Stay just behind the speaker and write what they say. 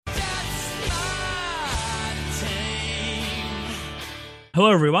Hello,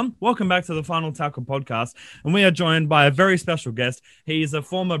 everyone. Welcome back to the Final Tackle podcast. And we are joined by a very special guest. He is a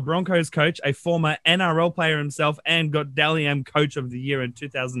former Broncos coach, a former NRL player himself, and got Dally M Coach of the Year in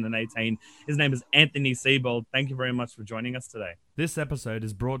 2018. His name is Anthony Seibold. Thank you very much for joining us today. This episode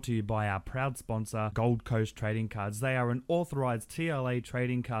is brought to you by our proud sponsor, Gold Coast Trading Cards. They are an authorized TLA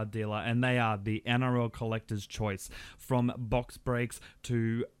trading card dealer, and they are the NRL collector's choice. From box breaks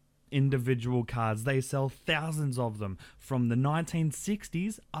to individual cards. They sell thousands of them from the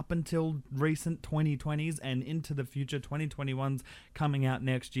 1960s up until recent 2020s and into the future 2021s coming out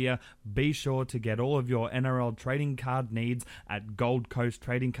next year. Be sure to get all of your NRL trading card needs at Gold Coast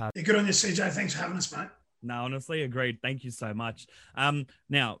Trading Cards. Yeah, good on you, CJ. Thanks for having us, mate. No, honestly, agreed. Thank you so much.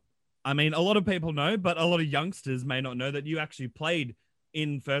 Now, I mean, a lot of people know, but a lot of youngsters may not know that you actually played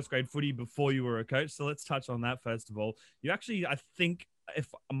in first grade footy before you were a coach. So let's touch on that first of all. You actually, I think, if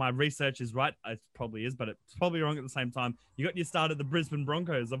my research is right, it probably is, but it's probably wrong at the same time. You got your start at the Brisbane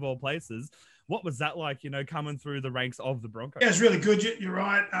Broncos of all places. What was that like, coming through the ranks of the Broncos? Yeah, it's really good. You're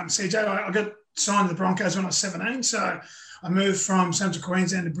right, CJ. I got signed to the Broncos when I was 17. So I moved from Central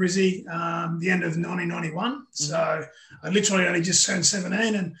Queensland to Brizzy the end of 1991. Mm-hmm. So I literally only just turned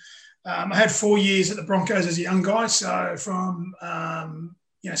 17. And I had 4 years at the Broncos as a young guy. So from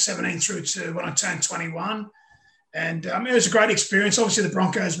 17 through to when I turned 21. And it was a great experience. Obviously, the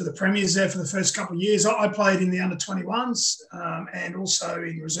Broncos were the premiers there for the first couple of years. I played in the under-21s and also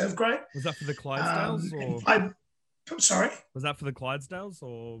in reserve grade. Was that for the Clydesdales? Sorry? Was that for the Clydesdales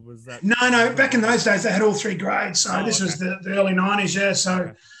or was that? No. Back in those days, they had all three grades. So this was the early 90s, yeah.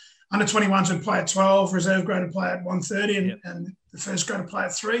 So under-21s would play at 12, reserve grade would play at 130, and the first grade would play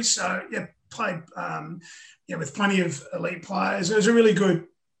at 3. So, played with plenty of elite players. It was a really good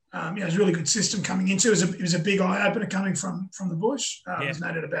it was a really good system coming into. It was a big eye opener coming from the bush. There's no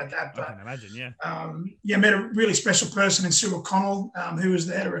doubt about that. But I can imagine, met a really special person in Cyril Connell, who was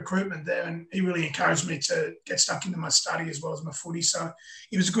the head of recruitment there, and he really encouraged me to get stuck into my study as well as my footy. So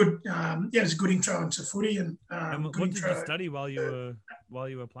it was a good, it was a good intro into footy. And what did you study while you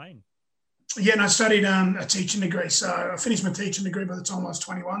were playing? Yeah, and I studied a teaching degree. So I finished my teaching degree by the time I was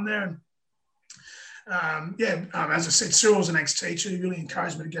 21 there, and as I said, Cyril was an ex-teacher. He really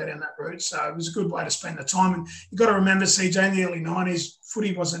encouraged me to go down that route. So it was a good way to spend the time. And you've got to remember, CJ, in the early 90s,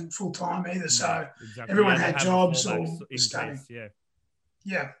 footy wasn't full-time either. So everyone had jobs or studying. So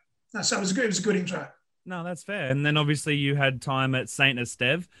it was a good intro. No, that's fair. And then obviously you had time at St.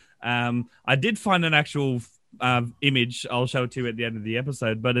 Esteve. I did find an actual image. I'll show it to you at the end of the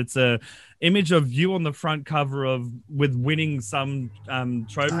episode, but it's a image of you on the front cover with winning some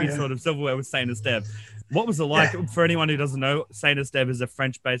trophy, sort of silverware with St. Esteve. What was it like for anyone who doesn't know? St. Esteve is a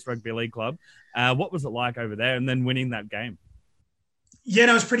French-based rugby league club. What was it like over there and then winning that game? Yeah,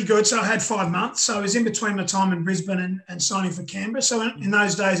 no, it was pretty good. So I had 5 months. So I was in between my time in Brisbane and signing for Canberra. So in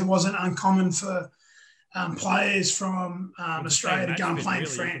those days, it wasn't uncommon for players from Australia to go and play in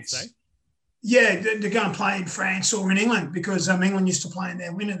France. Yeah, to go and play in France or in England because England used to play in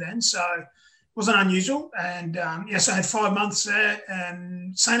their winter then. So it wasn't unusual. And, so I had 5 months there.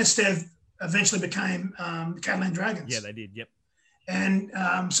 And St. Esteve eventually became the Catalan Dragons. Yeah, they did, yep. And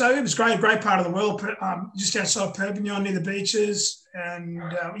so it was great part of the world, just outside Perpignan near the beaches. And,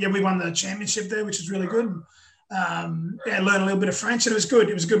 we won the championship there, which was really good. And, learned a little bit of French. And it was good.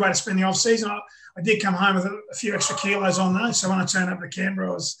 It was a good way to spend the off-season. I did come home with a few extra kilos on those. So when I turned up to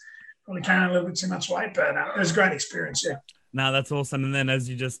Canberra, I was probably carrying a little bit too much weight, but it was a great experience, yeah. No, that's awesome. And then as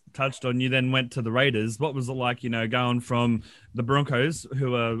you just touched on, you then went to the Raiders. What was it like, going from the Broncos,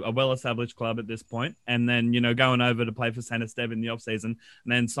 who are a well-established club at this point, and then, going over to play for St. Esteve in the off-season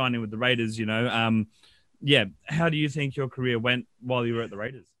and then signing with the Raiders, how do you think your career went while you were at the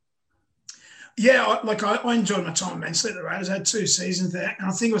Raiders? Yeah, I enjoyed my time immensely at the Raiders. I had 2 seasons there, and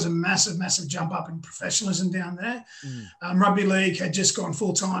I think it was a massive, massive jump up in professionalism down there. Rugby league had just gone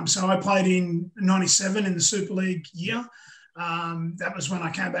full-time, so I played in 97 in the Super League year. That was when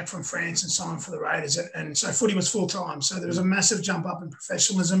I came back from France and signed for the Raiders, and so footy was full-time. So there was a massive jump up in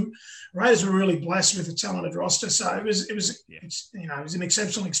professionalism. Raiders were really blessed with a talented roster, so it was an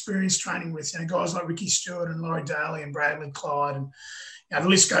exceptional experience training with guys like Ricky Stewart and Laurie Daly and Bradley Clyde and. The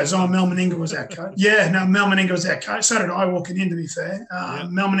list goes on. Mel Meninga was our coach. Mel Meninga was our coach. So did I walking in, to be fair.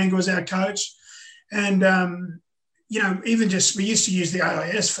 Mel Meninga was our coach. And, even just we used to use the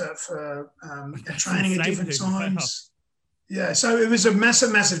AIS for training at different times. Wow. Yeah, so it was a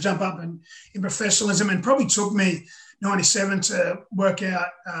massive, massive jump up in professionalism and probably took me 97 to work out,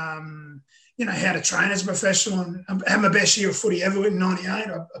 how to train as a professional and have my best year of footy ever in 98.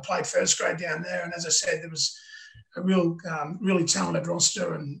 I played first grade down there. And as I said, there was really talented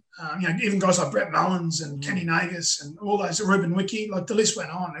roster, and even guys like Brett Mullins and Kenny Nagus and all those, Ruben Wiki, like the list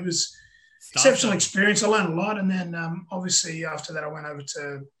went on. It was exceptional experience. I learned a lot, and then obviously after that I went over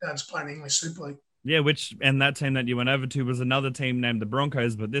to play in the English Super League. Yeah, and that team that you went over to was another team named the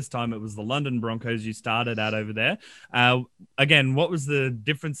Broncos, but this time it was the London Broncos you started out over there. Again, what was the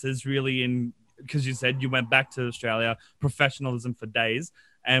differences really in, because you said you went back to Australia, professionalism for days,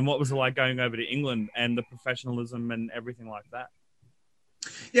 and what was it like going over to England and the professionalism and everything like that?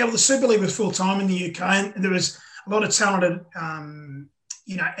 Yeah, well, the Super League was full-time in the UK, and there was a lot of talented,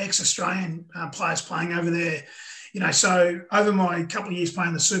 ex-Australian players playing over there. So over my couple of years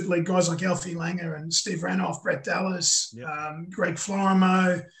playing the Super League, guys like Alfie Langer and Steve Ranoff, Brett Dallas, Greg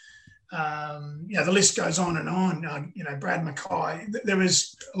Florimo, the list goes on and on. Brad Mackay. There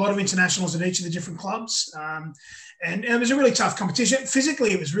was a lot of internationals at each of the different clubs, and it was a really tough competition.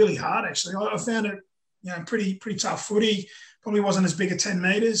 Physically, it was really hard. Actually, I found it, pretty tough footy. Probably wasn't as big as 10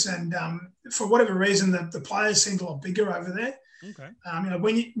 metres, and for whatever reason, the players seemed a lot bigger over there. Okay.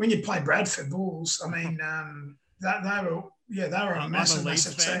 When you play Bradford Bulls, I mean. They were a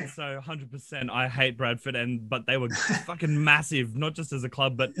massive team. So 100%, I hate Bradford, but they were fucking massive, not just as a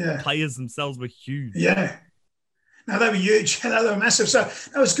club, but players themselves were huge. Yeah. No, they were huge. They were massive. So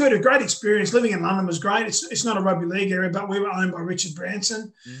that was good. A great experience. Living in London was great. It's not a rugby league area, but we were owned by Richard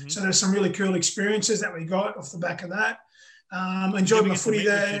Branson. Mm-hmm. So there's some really cool experiences that we got off the back of that. Enjoyed my footy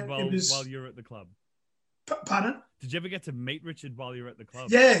there. While you were at the club. Pardon? Did you ever get to meet Richard while you were at the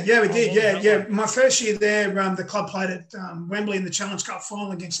club? Yeah, we did. Yeah. My first year there, the club played at Wembley in the Challenge Cup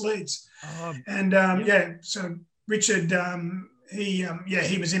final against Leeds. So Richard, he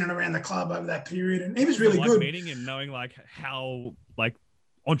was in and around the club over that period, and he was really good. Meeting him, knowing how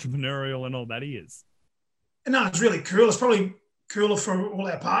entrepreneurial and all that he is. No, it's really cool. It's probably cooler for all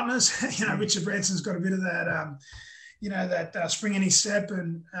our partners. Richard Branson's got a bit of that, that spring in his step,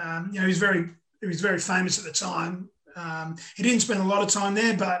 and he was very famous at the time. He didn't spend a lot of time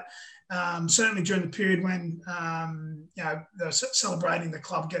there, but certainly during the period when they were celebrating the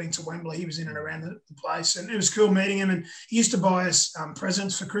club getting to Wembley, he was in and around the place, and it was cool meeting him. And he used to buy us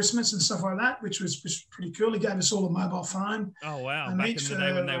presents for Christmas and stuff like that, which was pretty cool. He gave us all a mobile phone. Oh wow! Back in the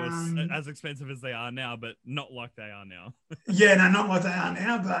day when they were as expensive as they are now, but not like they are now. Not like they are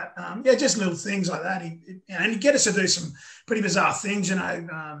now, but just little things like that. And he'd get us to do some pretty bizarre things.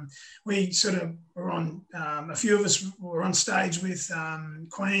 We sort of were on. A few of us were on stage with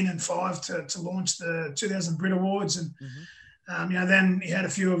Queen and Five to launch the 2000 Brit Awards, and then he had a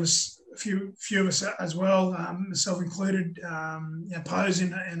few of us as well, myself included, pose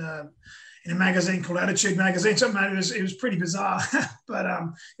in a magazine called Attitude Magazine. So it was pretty bizarre, but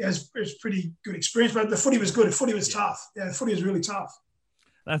it was pretty good experience. But the footy was good. The footy was tough. Yeah, the footy was really tough.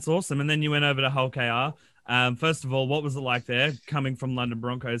 That's awesome. And then you went over to Hull KR. First of all, what was it like there coming from London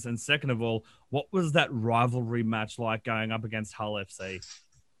Broncos? And second of all, what was that rivalry match like going up against Hull FC?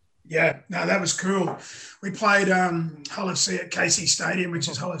 Yeah, no, that was cool. We played Hull FC at Casey Stadium, which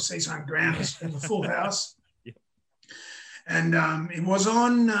is Hull FC's home ground. It was a full house. Yep. And it was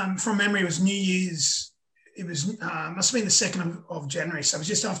on, from memory, it was New Year's. It was must have been the 2nd of January, so it was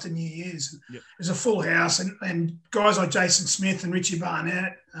just after New Year's. Yep. It was a full house, and guys like Jason Smith and Richie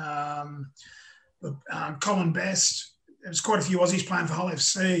Barnett, Colin Best. There was quite a few Aussies playing for Hull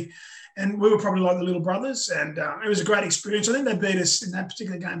FC, and we were probably like the little brothers, and it was a great experience. I think they beat us in that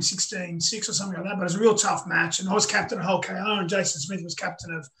particular game 16-6 or something like that, but it was a real tough match, and I was captain of Hull KR and Jason Smith was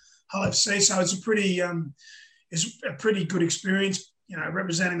captain of Hull FC, so it's a pretty good experience,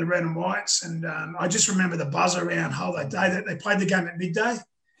 representing the red and whites, and I just remember the buzz around Hull that day. That they played the game at midday,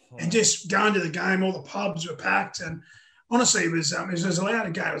 and just going to the game, all the pubs were packed, and honestly, it was as loud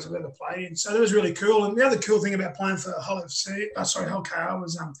a game as I've ever played in. So that was really cool. And the other cool thing about playing for Hull KR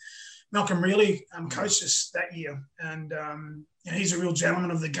was Malcolm Reilly coached us that year. And he's a real gentleman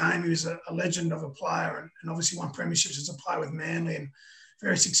of the game. He was a legend of a player and obviously won premierships as a player with Manly and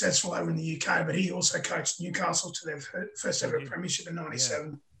very successful over in the UK. But he also coached Newcastle to their first ever premiership in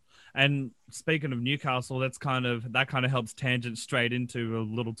 97. Yeah. And speaking of Newcastle, that kind of helps tangent straight into a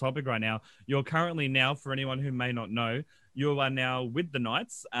little topic right now. You're currently now, for anyone who may not know, you are now with the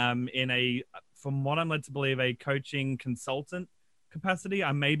Knights from what I'm led to believe, a coaching consultant capacity.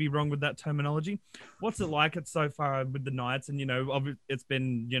 I may be wrong with that terminology. What's it like so far with the Knights? And, it's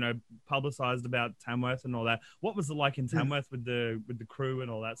been, publicized about Tamworth and all that. What was it like in Tamworth with the crew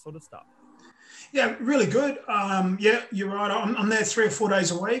and all that sort of stuff? Yeah, really good. You're right. I'm there 3 or 4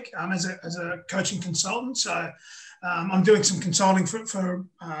 days a week as a coaching consultant. So I'm doing some consulting for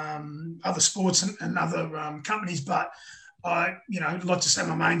other sports and other companies. But I'd like to say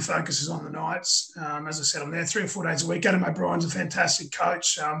my main focus is on the nights. As I said, I'm there 3 or 4 days a week. Adam O'Brien's a fantastic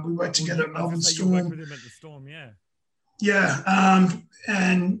coach. We work together at Melbourne Storm. You worked with him at the Storm, yeah. Yeah,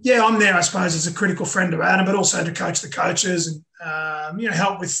 I'm there, I suppose, as a critical friend of Adam, but also to coach the coaches and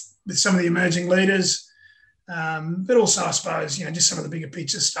help with some of the emerging leaders. But also, I suppose, just some of the bigger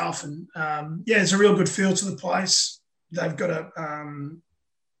picture stuff. And there's a real good feel to the place. They've got a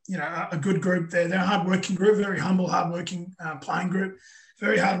good group there. They're a hardworking group, very humble, hardworking playing group,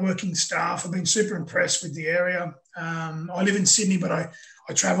 very hardworking staff. I've been super impressed with the area. I live in Sydney, but I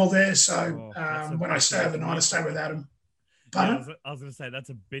travel there. So when I stay overnight, I stay with Adam. Yeah, I was going to say, that's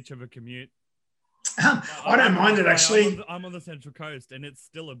a bitch of a commute. I don't mind it, actually. I'm on the Central Coast, and it's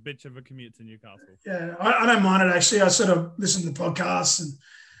still a bitch of a commute to Newcastle. Yeah, I don't mind it, actually. I sort of listen to podcasts and,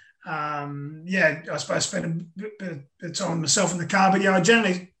 I suppose spend a bit of time with myself in the car. But, I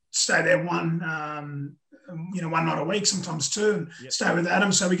generally stay there one night a week, sometimes two, and stay with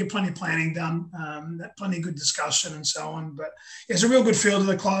Adam. So we get plenty of planning done, plenty of good discussion and so on. But it's a real good feel to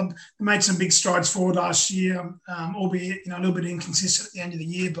the club. We made some big strides forward last year, albeit, a little bit inconsistent at the end of the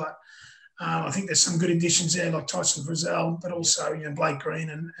year. But I think there's some good additions there, like Tyson Frizzell, but also, Blake Green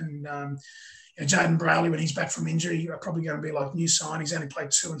and Jaden Braley, when he's back from injury, are probably going to be like new signings. Only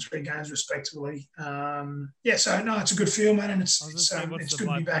played 2 and 3 games respectively. It's a good feel, man, and it's good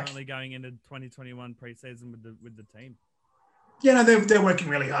to be back. Currently going into 2021 preseason with the team. They're working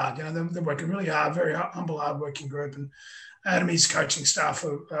really hard. They're working really hard. Very humble, hard-working group, and Adam, his coaching staff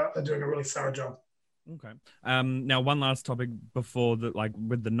are doing a really thorough job. Okay. Now, one last topic before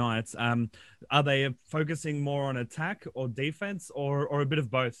with the Knights. Are they focusing more on attack or defense, or a bit of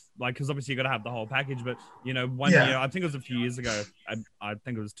both? Because obviously you got to have the whole package. But one year, I think it was a few years ago. I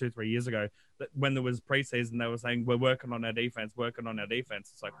think it was 2-3 years ago, that when there was preseason, they were saying we're working on our defense.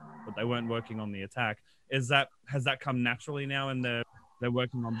 It's like, but they weren't working on the attack. Has that come naturally now, and they're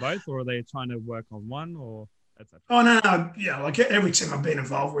working on both, or are they trying to work on one, or? Oh, no. Yeah, like every team I've been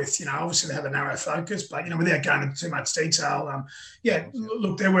involved with, obviously they have a narrow focus, but, without going into too much detail,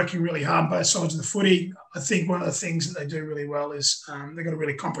 look, they're working really hard both sides of the footy. I think one of the things that they do really well is they've got a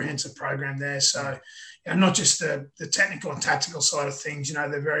really comprehensive program there. So, not just the technical and tactical side of things,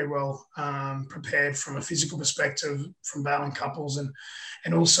 they're very well prepared from a physical perspective from battling couples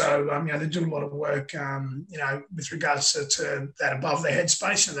and also, they do a lot of work, with regards to that above their head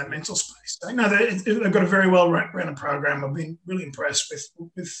space and that mental space. So, they've got a very well run program. I've been really impressed with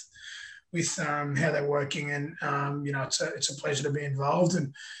how they're working, and it's a pleasure to be involved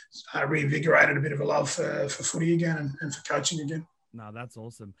and reinvigorated a bit of a love for footy again and for coaching again. No, that's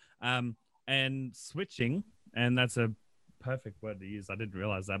awesome. And switching, and that's a perfect word to use. I didn't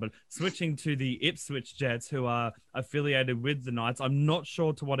realize that, but switching to the Ipswich Jets, who are affiliated with the Knights. I'm not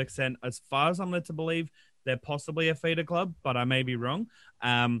sure to what extent. As far as I'm led to believe, they're possibly a feeder club, but I may be wrong.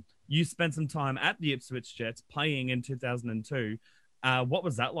 You spent some time at the Ipswich Jets playing in 2002. What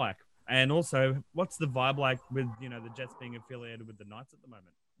was that like? And also, what's the vibe like with the Jets being affiliated with the Knights at the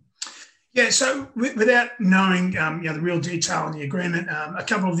moment? Yeah, so without knowing the real detail in the agreement, a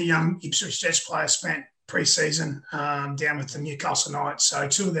couple of the young Ipswich Jets players spent pre-season down with the Newcastle Knights. So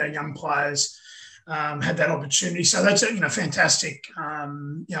 2 of their young players had that opportunity. So that's a fantastic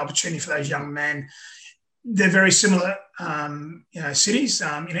opportunity for those young men. They're very similar cities.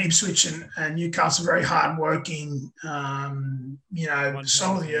 Ipswich and Newcastle, very hardworking,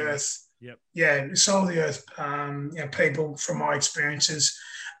 soul of the earth. Yep. Yeah, soul of the earth people from my experiences.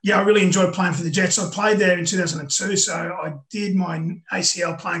 Yeah, I really enjoyed playing for the Jets. I played there in 2002, so I did my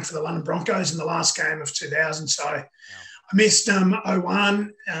ACL playing for the London Broncos in the last game of 2000. So I missed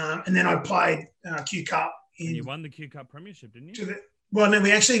 01, and then I played Q Cup. And you won the Q Cup premiership, didn't you? No,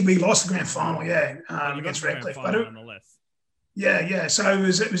 we lost the grand final, against Redcliffe. Nonetheless. Yeah. So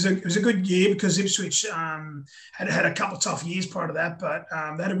it was a good year because Ipswich had a couple of tough years prior to that, but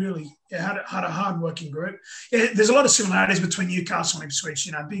they had a hard working group. Yeah, there's a lot of similarities between Newcastle and Ipswich.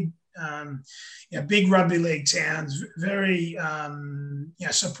 Big rugby league towns, very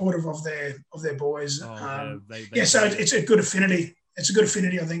supportive of their boys. So it's a good affinity. It's a good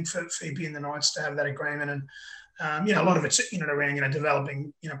affinity, I think, for Phoebe and the Knights to have that agreement and. A lot of it's around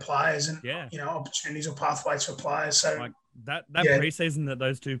developing players and opportunities or pathways for players. So like that preseason that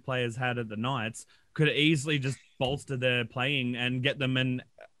those 2 players had at the Knights could easily just bolster their playing and get them in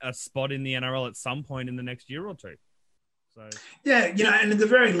a spot in the NRL at some point in the next year or 2. So and at the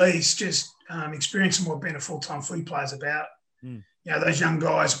very least, just experiencing what being a full-time footy player is about. Those young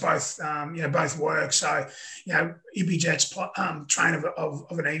guys both work. So, Ippy Jets train of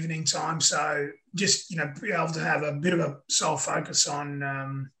an evening time. So just, be able to have a bit of a sole focus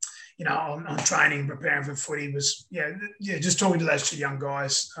on, on training, preparing for footy was, just talking to those two young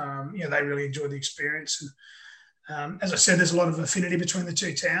guys, they really enjoyed the experience. And as I said, there's a lot of affinity between the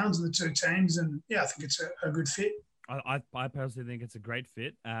two towns and the two teams. And, I think it's a good fit. I personally think it's a great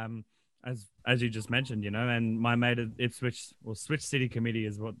fit. As you just mentioned, and my mate at Ipswich, or Switch City Committee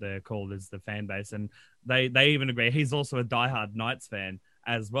is what they're called, is the fan base. And they even agree. He's also a diehard Knights fan,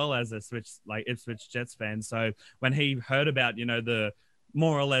 as well as a Ipswich Jets fan. So when he heard about, the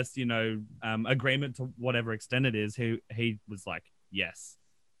more or less, agreement to whatever extent it is, he was like, yes.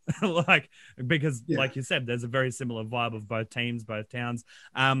 Because like you said, there's a very similar vibe of both teams, both towns.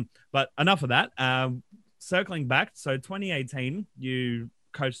 But enough of that. Circling back, so 2018, you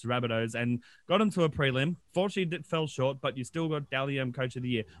coached the Rabbitohs and got them to a prelim. Fortunately, it fell short, but you still got Dally M Coach of the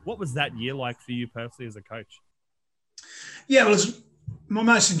Year. What was that year like for you personally as a coach? Yeah, it was my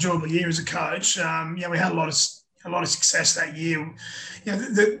most enjoyable year as a coach. We had a lot of success that year.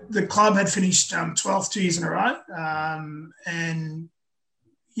 The club had finished 12th 2 years in a row, and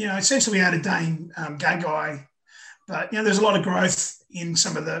essentially we had a Dane Gagai, but there's a lot of growth in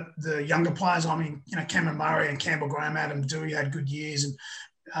some of the younger players. I mean, Cameron Murray and Campbell Graham, Adam Dewey had good years, and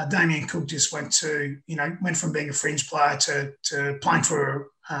Damien Cook just went from being a fringe player to playing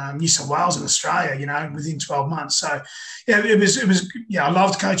for New South Wales in Australia, within 12 months. So, it was. I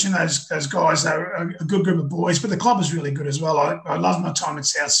loved coaching those guys. They were a good group of boys, but the club was really good as well. I loved my time in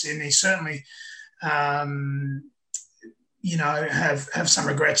South Sydney. Certainly, have some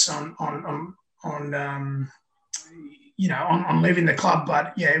regrets on leaving the club,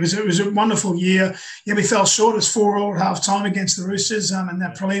 but it was a wonderful year. We fell short. It was 4-4 at half time against the Roosters in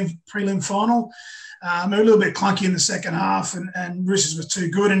that prelim final. We were a little bit clunky in the second half, and Roosters were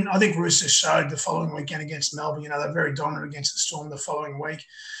too good. And I think Roosters showed the following weekend against Melbourne. They're very dominant against the Storm the following week.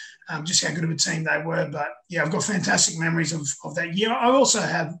 Just how good of a team they were. But I've got fantastic memories of that year. I also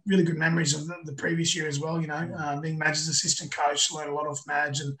have really good memories of the previous year as well. Being Madge's assistant coach, learned a lot off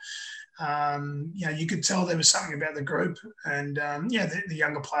Madge, and you could tell there was something about the group, and the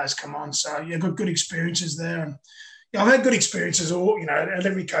younger players come on. So got good experiences there, and I've had good experiences at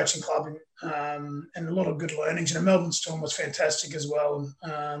every coaching club, and a lot of good learnings. Melbourne Storm was fantastic as well.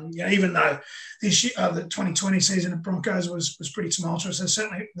 And, even though this year, the 2020 season at Broncos was pretty tumultuous,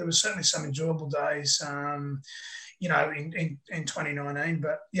 there was certainly some enjoyable days, in 2019.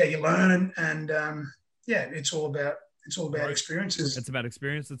 But you learn, and it's all about experiences. It's about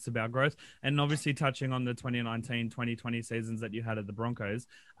experience. It's about growth. And obviously touching on the 2019-2020 seasons that you had at the Broncos,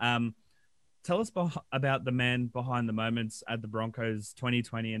 tell us about the man behind the moments at the Broncos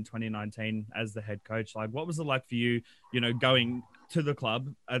 2020 and 2019 as the head coach. What was it like for you, going to the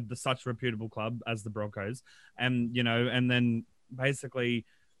club, such a reputable club as the Broncos, and, and then basically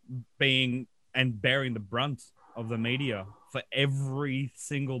being and bearing the brunt of the media for every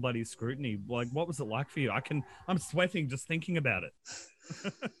single bloody scrutiny? What was it like for you? I'm sweating just thinking about it.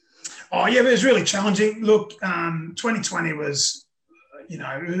 It was really challenging. Look, 2020 was, it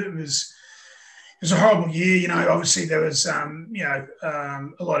was a horrible year. Obviously there was, a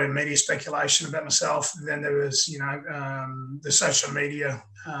lot of media speculation about myself. And then there was, the social media,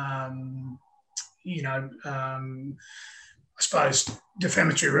 I suppose,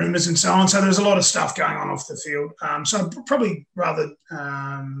 defamatory rumours and so on. So there was a lot of stuff going on off the field. So I'd probably rather,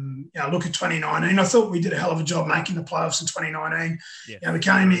 look at 2019. I thought we did a hell of a job making the playoffs in 2019. Yeah. We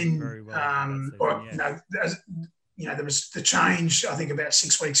came in, there was the change, I think, about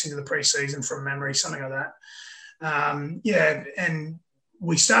 6 weeks into the preseason from memory, something like that. And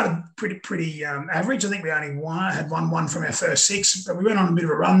we started pretty average. I think we only had won from our first 6, but we went on a bit of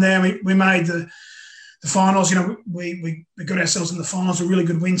a run there. We made the finals. We got ourselves in the finals. A really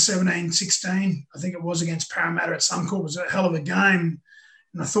good win, 17-16. I think it was against Parramatta at Suncorp. It was a hell of a game,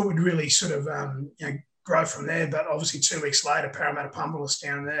 and I thought we'd really sort of grow from there. But obviously 2 weeks later, Parramatta pummeled us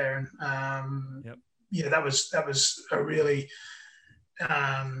down there, and that was a really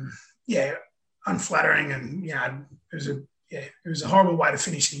unflattering, and it was a horrible way to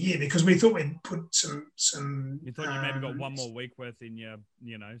finish the year, because we thought we'd put some. You thought you maybe got one more week worth in your,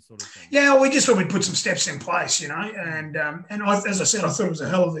 sort of thing. Yeah, we just thought we'd put some steps in place, and as I said, I thought it was a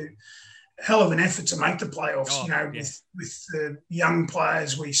hell of an effort to make the playoffs. With the young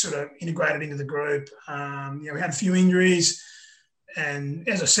players, we sort of integrated into the group. We had a few injuries. And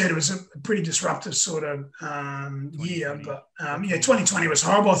as I said, it was a pretty disruptive sort of year. But 2020 was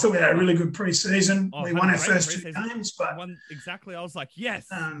horrible. I thought we had a really good preseason. We won our first 2 games, but exactly, I was like, yes,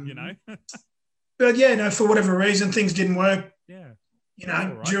 But for whatever reason, things didn't work. Yeah,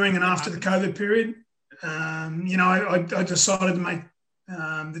 during and after the COVID period, I decided to make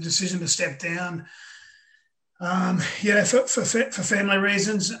the decision to step down. Yeah, for family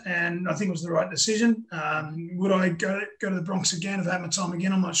reasons, and I think it was the right decision. Would I go to the Bronx again if I had my time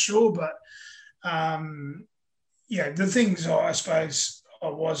again? I'm not sure, but yeah, the things I suppose I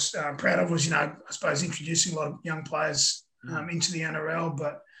was proud of was, I suppose introducing a lot of young players into the NRL,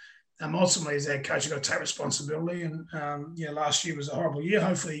 but ultimately as head coach, you've got to take responsibility. And last year was a horrible year.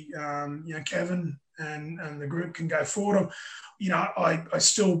 Hopefully, Kevin and the group can go forward. I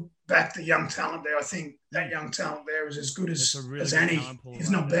still back the young talent there. I think that young talent there is as good as any, if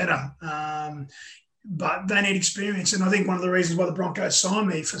not better. But they need experience. And I think one of the reasons why the Broncos signed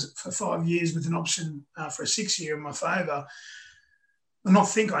me for 5 years with an option for a 6-year in my favour, I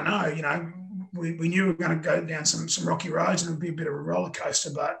know, we knew we were going to go down some rocky roads and it would be a bit of a roller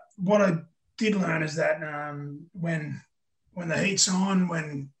coaster. But what I did learn is that when the heat's on,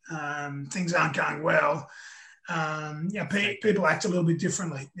 when things aren't going well, people act a little bit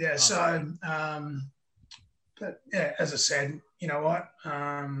differently. Yeah. So, but yeah, as I said, you know what?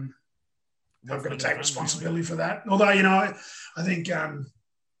 I've got to take responsibility for that. Although, I think, I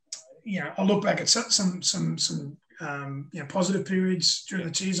look back at some positive periods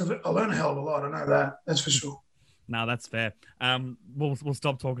during the years. I learned a hell of a lot. I know that. That's for sure. No, that's fair. We'll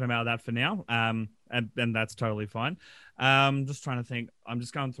stop talking about that for now. And that's totally fine. Just trying to think. I'm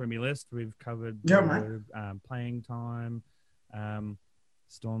just going through my list. We've covered playing time,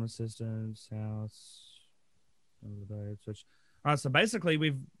 storm assistance, house, switch. All right, so basically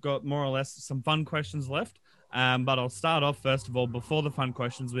we've got more or less some fun questions left. But I'll start off first of all before the fun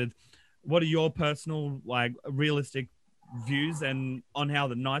questions with, what are your personal, realistic views and on how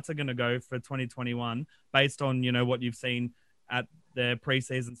the Knights are going to go for 2021 based on, what you've seen at their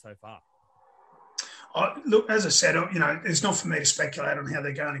preseason so far? Look, as I said, it's not for me to speculate on how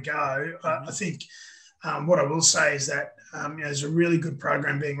they're going to go. I think what I will say is that there's a really good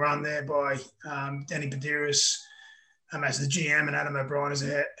program being run there by Danny Badiris as the GM and Adam O'Brien as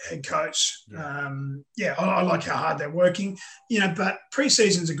a head coach. Yeah. I like how hard they're working. But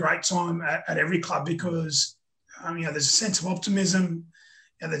pre-season's a great time at every club because there's a sense of optimism.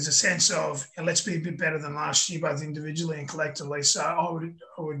 And there's a sense of let's be a bit better than last year, both individually and collectively. So I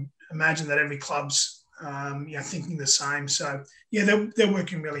would imagine that every club's thinking the same. So yeah, they're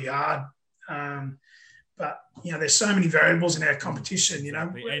working really hard. But there's so many variables in our competition.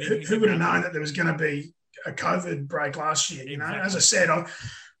 Who would have known that there was going to be a COVID break last year? As I said,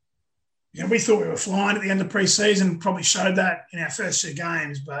 we thought we were flying at the end of pre-season. Probably showed that in our first 2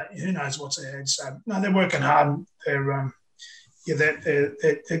 games, but who knows what's ahead? So no, they're working hard. They're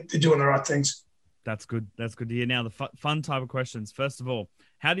doing the right things. That's good. That's good to hear. Now, the fun type of questions. First of all,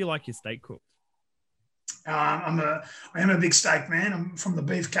 how do you like your steak cooked? I am a big steak man. I'm from the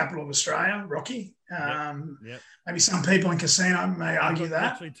beef capital of Australia, Rocky. Yep. Maybe some people in casino may argue that.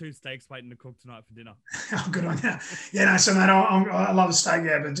 Actually, 2 steaks waiting to cook tonight for dinner. Oh, good on you. Yeah, no, so mate, I love a steak,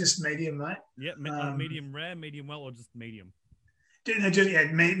 but just medium, mate. Yeah, medium rare, medium well, or just medium?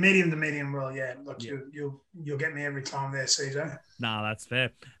 Medium to medium well, yeah. Look, you'll get me every time there, CJ. Nah, that's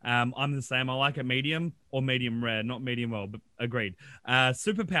fair. I'm the same. I like it medium or medium rare, not medium well, but agreed.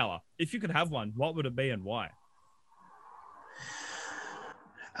 Superpower. If you could have one, what would it be and why?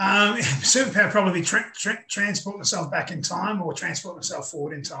 Superpower probably be transport myself back in time or transport myself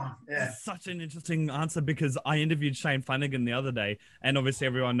forward in time. Yeah. That's such an interesting answer because I interviewed Shane Flanagan the other day, and obviously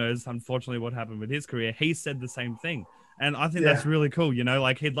everyone knows, unfortunately, what happened with his career. He said the same thing. And I think that's really cool.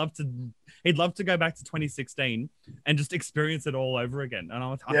 He'd love to go back to 2016 and just experience it all over again. And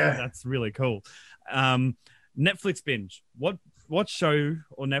I think that's really cool. Netflix binge. What show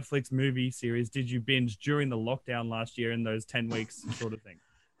or Netflix movie series did you binge during the lockdown last year in those 10 weeks sort of thing?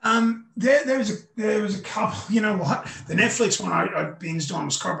 There was a couple. You know what? The Netflix one I binged on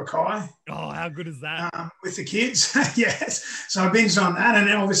was Cobra Kai. Oh, how good is that? With the kids, yes. So I binged on that, and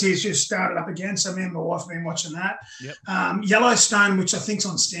then obviously it's just started up again. So me and my wife have been watching that. Yep. Yellowstone, which I think's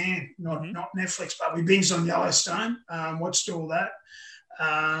on Stan, not Netflix, but we binged on Yellowstone. Watched all that.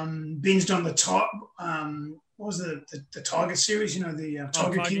 Binged on the top. What was the Tiger series? The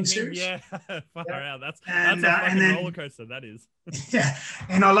Tiger King series. Yeah, that's a fucking roller coaster. That is. Yeah,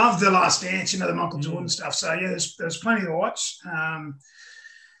 and I love The Last Dance. The Michael Jordan stuff. So yeah, there's plenty to watch.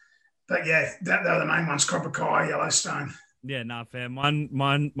 But yeah, they were the main ones: Cobra Kai, Yellowstone. Yeah, fair. Mine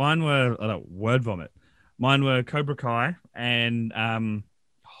were word vomit. Mine were Cobra Kai and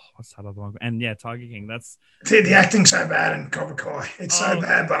what's that other one? And yeah, Tiger King. That's the acting's so bad in Cobra Kai. It's so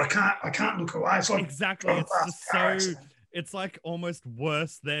bad, but I can't look away. It's like exactly. It's just it's like almost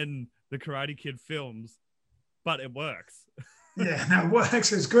worse than the Karate Kid films, but it works. Yeah, no, it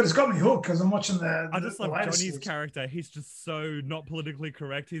works. It's good. It's got me hooked because I'm watching I just the love latest Johnny's series. character. He's just so not politically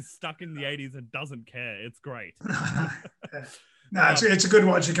correct. He's stuck in the 80s and doesn't care. It's great. Yeah. No, it's a good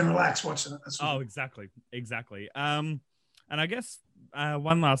watch. You can relax watching it. That's exactly. And I guess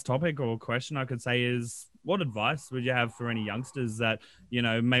one last topic or question I could say is, what advice would you have for any youngsters that, you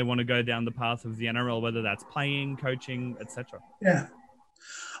know, may want to go down the path of the NRL, whether that's playing, coaching, etc.? Yeah.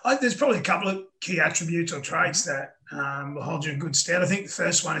 There's probably a couple of key attributes or traits that will hold you in good stead. I think the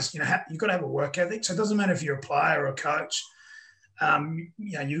first one is, you've got to have a work ethic. So it doesn't matter if you're a player or a coach.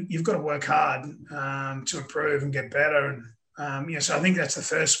 You've got to work hard to improve and get better. And, so I think that's the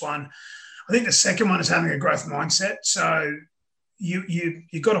first one. I think the second one is having a growth mindset. So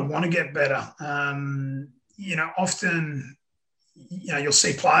you've got to want to get better. Often, you'll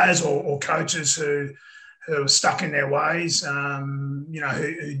see players or coaches who are stuck in their ways,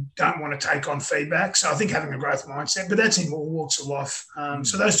 who don't want to take on feedback. So I think having a growth mindset, but that's in all walks of life.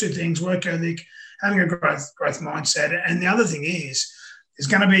 So those two things, work ethic, having a growth mindset. And the other thing is, there's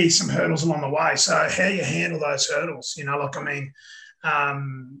going to be some hurdles along the way. So how you handle those hurdles,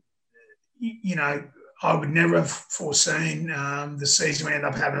 I would never have foreseen the season we ended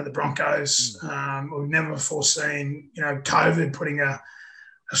up having at the Broncos. I would never have foreseen, COVID putting a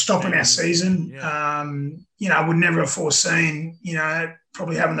stop in our season. Yeah. I would never have foreseen,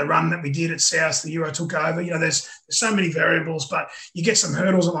 probably having the run that we did at South the year I took over. There's so many variables, but you get some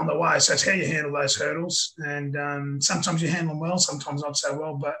hurdles along the way. So it's how you handle those hurdles. And sometimes you handle them well, sometimes not so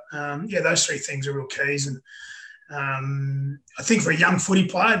well. But, those three things are real keys. And I think for a young footy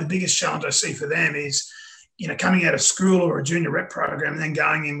player, the biggest challenge I see for them is, coming out of school or a junior rep program and then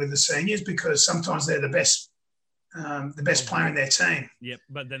going in with the seniors, because sometimes they're the best player in their team. Yep,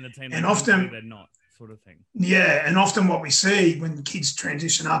 but then the team, and often they're not, sort of thing. Yeah, and often what we see when kids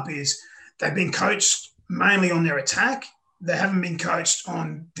transition up is they've been coached mainly on their attack. They haven't been coached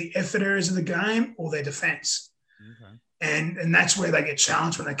on the effort areas of the game or their defence. Okay. And that's where they get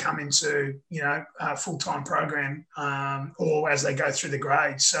challenged when they come into, a full-time program or as they go through the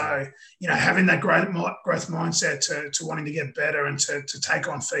grades. So, having that growth mindset to wanting to get better and to take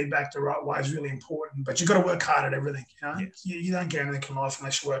on feedback the right way is really important. But you've got to work hard at everything. You don't get anything in life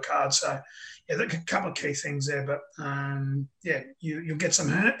unless you work hard. So, there's a couple of key things there. But, you'll get some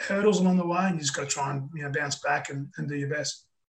hurdles along the way and you just got to try and, bounce back and do your best.